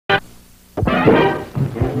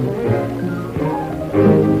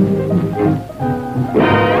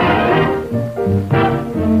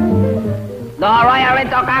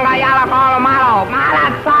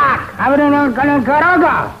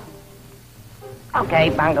Okay,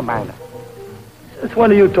 banga banga. Since when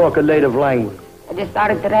do you talk a native language? I just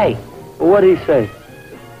started today. Well, what'd he say?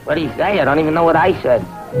 What'd he say? I don't even know what I said.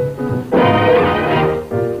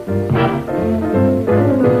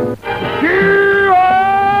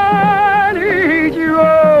 I need you,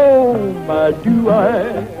 oh, my do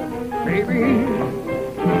I, baby?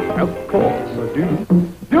 Of course I do.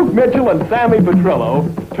 Duke Mitchell and Sammy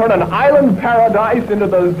Petrillo turn an island paradise into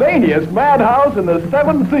the zaniest madhouse in the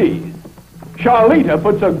 7 seas. Charlita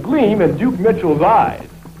puts a gleam in Duke Mitchell's eyes.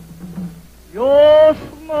 Your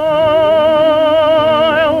smile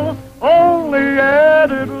only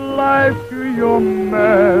added life to your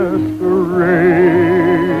masquerade.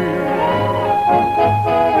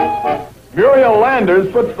 Muriel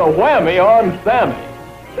Landers puts the whammy on Sammy.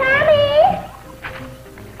 Sammy!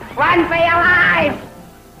 Run for your life!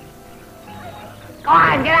 Go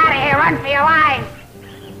on, get out of here. Run for your life.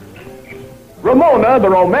 Ramona, the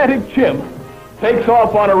romantic chimp, takes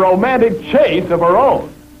off on a romantic chase of her own.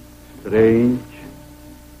 Strange.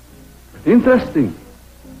 Interesting.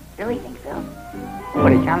 Really think so?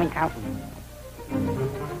 What a charming couple.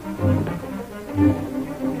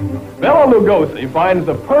 Bela Lugosi finds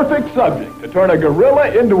the perfect subject to turn a gorilla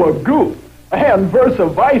into a goof, and versa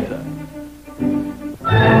versa.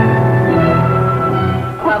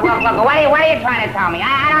 Look, what are you trying to tell me?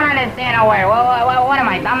 I don't understand a word. What am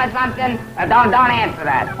I, dumb or something? Don't answer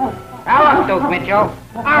that. Now look, Duke Mitchell,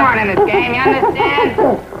 I'm running this game, you understand?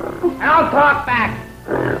 Don't talk back.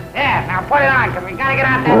 Yeah, now put it on, because we gotta get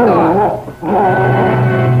out that door.